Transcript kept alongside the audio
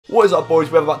What is up, boys?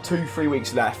 We have about 2-3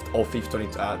 weeks left of FIFA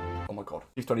 22. Oh my god,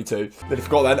 FIFA 22. Nearly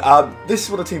forgot then. This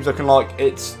is what the team's looking like.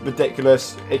 It's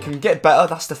ridiculous. It can get better,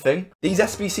 that's the thing. These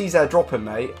SBCs they're dropping,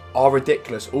 mate, are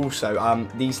ridiculous also.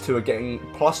 These two are getting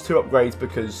 +2 upgrades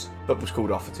because football's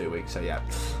called off for 2 weeks. So yeah,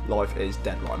 life is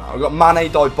dead right now. I've got Mane,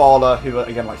 Dybala, who are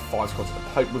again like 5 squads at the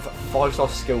Pope with 5-star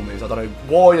skill moves. I don't know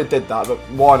why I did that, but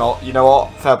why not? You know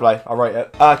what? Fair play. I rate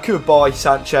it. Kubai,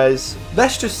 Sanchez.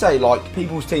 Let's just say, like,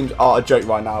 people's teams are a joke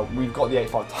right now. We've got the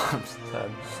 85 times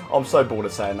 10. I'm so bored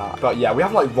of saying that. But yeah, we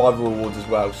have like rival awards as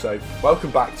well. So welcome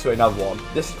back to another one.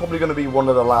 This is probably going to be one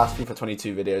of the last FIFA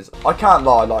 22 videos. I can't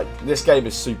lie, like, this game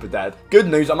is super dead. Good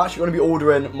news, I'm actually going to be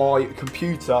ordering my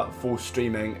computer for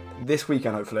streaming this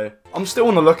weekend, hopefully. I'm still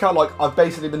on the lookout. Like, I've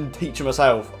basically been teaching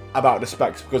myself about the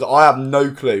specs because I have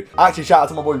no clue. Actually, shout out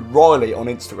to my boy Riley on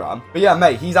Instagram. But yeah,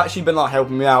 mate, he's actually been like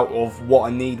helping me out of what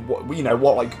I need, what, you know,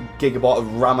 what like gigabyte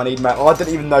of RAM I need, mate. I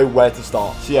didn't even know where to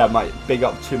start. So yeah, mate, big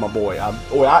up to my boy.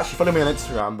 Oh, actually follow me on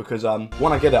Instagram because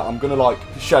when I get it, I'm gonna like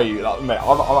show you. Like, mate,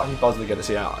 I'm actually buzzed to get to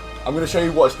see it. I'm going to show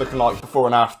you what it's looking like before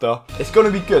and after. It's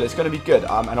going to be good. It's going to be good.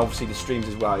 And obviously the streams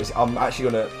as well. I'm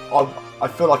actually going to... I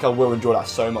feel like I will enjoy that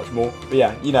so much more. But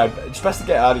yeah, you know, it's best to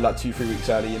get early, like 2-3 weeks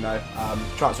early, you know.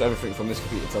 Transfer everything from this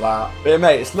computer to that. But yeah,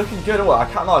 mate, it's looking good. Well,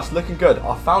 I can't lie, it's looking good.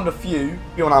 I found a few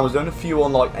on Amazon, a few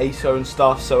on like ASO and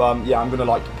stuff. So yeah, I'm going to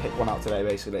like pick one out today,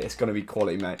 basically. It's going to be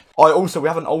quality, mate. We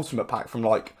have an ultimate pack from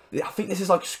like... I think this is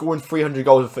like scoring 300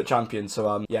 goals with FUT Champion.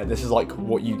 So yeah, this is like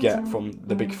what you get from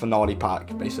the big finale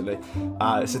pack, basically.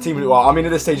 It's a team. Well, I mean,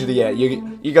 at this stage of the year,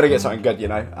 you got to get something good, you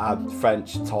know.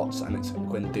 French Tots, and it's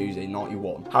Guendouzi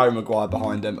 91. Harry Maguire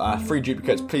behind him. 3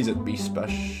 duplicates. Please be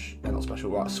special. They're not special,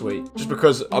 right? Sweet. Just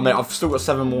because I mean, I've still got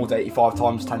 7 more to 85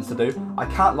 times 10s to do. I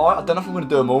can't lie. I don't know if I'm gonna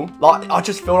do them all. Like, I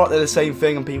just feel like they're the same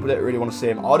thing, and people don't really want to see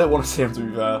them. I don't want to see them, to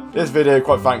be fair. This video,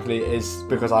 quite frankly, is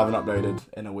because I haven't uploaded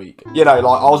in a week. You know,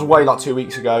 like I was away like 2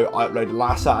 weeks ago. I uploaded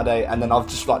last Saturday, and then I've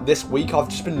just like this week I've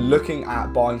just been looking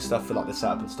at buying stuff for like the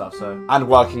setup and stuff. So and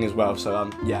working as well. So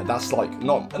yeah, that's like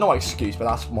not my excuse, but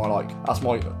that's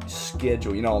my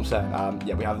schedule. You know what I'm saying?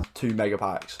 Yeah, we have 2 mega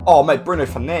packs. Oh mate, Bruno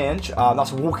Fernandes.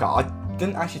 That's a walkout. I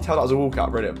didn't actually tell that was a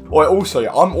walkout, brilliant. Or also,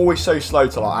 yeah, I'm always so slow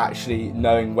to like actually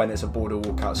knowing when it's a border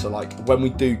walkout. So like when we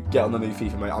do get on the new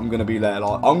FIFA, mate, I'm gonna be there.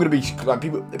 Like I'm gonna be like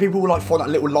people will like find that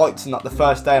little lights in like the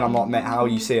first day, and I'm like, mate, how are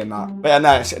you seeing that? But yeah,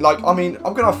 no, it's like I mean,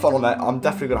 I'm gonna have fun on it. I'm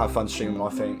definitely gonna have fun streaming. I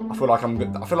think I feel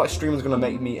like streaming's gonna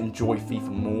make me enjoy FIFA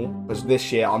more because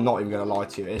this year I'm not even gonna lie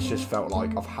to you. It's just felt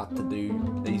like I've had to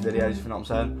do these videos. If you know what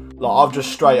I'm saying? Like I've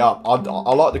just straight up, I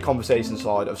like the conversation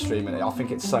side of streaming it. I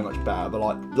think it's so much better. But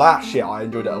like last year, I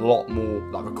enjoyed it a lot more,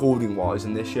 like recording wise,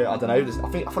 than this year. I don't know.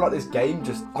 I feel like this game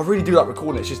just, I really do like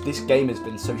recording. It's just this game has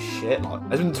been so shit. Like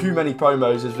there's been too many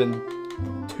promos. There's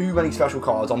been too many special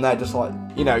cards. I'm there just like,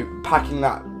 you know, packing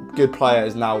that good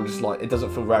players now. Just like it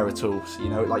doesn't feel rare at all. So, you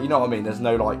know, like you know what I mean. There's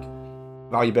no like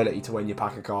valuability to when you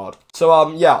pack a card.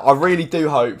 So yeah, I really do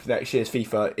hope next year's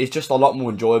FIFA is just a lot more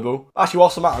enjoyable. Actually,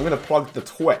 whilst I'm at, I'm going to plug the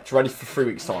Twitch ready for 3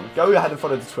 weeks time. Go ahead and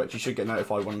follow the Twitch. You should get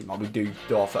notified when like, we do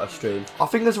our first stream. I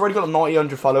think there's already got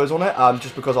 90-100 followers on it,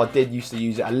 just because I did used to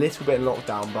use it a little bit in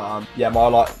lockdown, but yeah,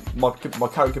 my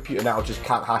current computer now just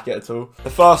can't hack it at all. The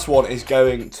first one is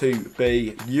going to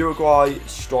be Uruguay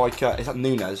striker. Is that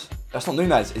Nunes? That's not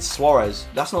Nunes, it's Suarez.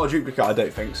 That's not a duplicate, I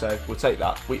don't think, so we'll take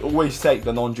that. We always take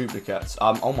the non-duplicates.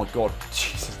 Oh my god,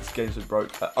 Jesus, this game's so broke.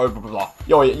 Oh, blah, blah, blah.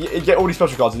 Yo, you get all these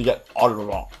special cards and you get, oh, blah,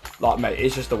 blah, blah. Like, mate,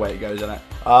 it's just the way it goes, isn't it?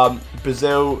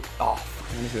 Brazil, oh,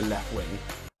 fucking, I need to go left wing.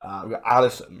 We've got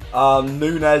Alisson.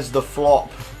 Nunes, the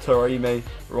flop, Taremi,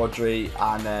 Rodri,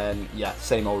 and then, yeah,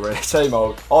 same old, really, same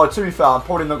old. Oh, to be fair, I'm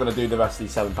probably not going to do the rest of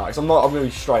these 7 packs. I'm going to be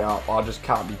straight up. I just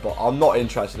can't be, but I'm not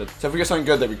interested. So if we get something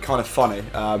good that would be kind of funny,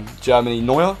 Germany,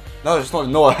 Neuer? No, it's not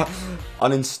Neuer.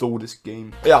 Uninstall this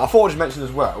game. But yeah, I thought I'd just mention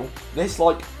as well, this,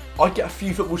 like, I get a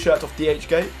few football shirts off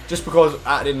DHgate just because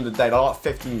at the end of the day, they're like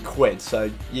 15 quid. So,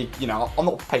 you know, I'm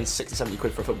not paying 60, 70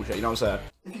 quid for a football shirt, you know what I'm saying?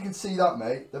 If you can see that,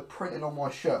 mate, the printing on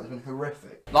my shirt has been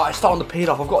horrific. Like, it's starting to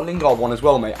peel off. I've got a Lingard one as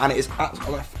well, mate, and it is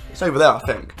absolutely... It's over there, I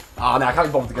think. Ah, no, I can't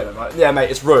be bothered to get it, right? Yeah, mate,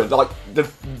 it's ruined. Like, the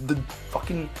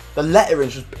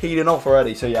lettering's just peeling off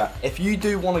already. So, yeah, if you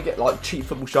do want to get, like, cheap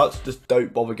football shirts, just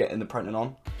don't bother getting the printing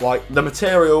on. Like, the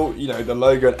material, you know, the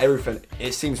logo and everything,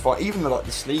 it seems fine. Even, like,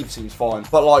 the sleeve seems fine.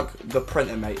 But, like, the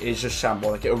printing, mate, is just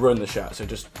shambolic. It'll ruin the shirt. So,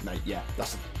 just, mate, yeah,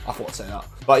 I thought I'd say that.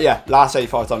 But, yeah, last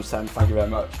 85 times 10, thank you very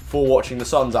much for watching. The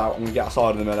sun's out. I'm going to get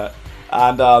outside in a minute.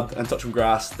 And touch some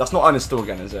grass. That's not uninstall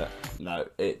again, is it? No,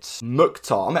 it's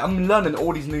Mukhtar. I mean, I'm learning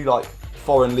all these new, like,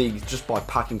 foreign leagues just by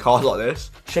packing cards like this.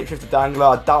 Shapeshifter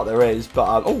Dangler, I doubt there is,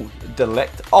 but, oh,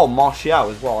 Delict. Oh, Martial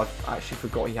as well. I actually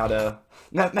forgot he had a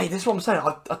No, mate, this is what I'm saying.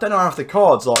 I don't know how the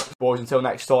cards. Like, boys, until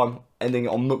next time, ending it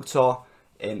on Mukhtar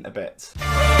in a bit.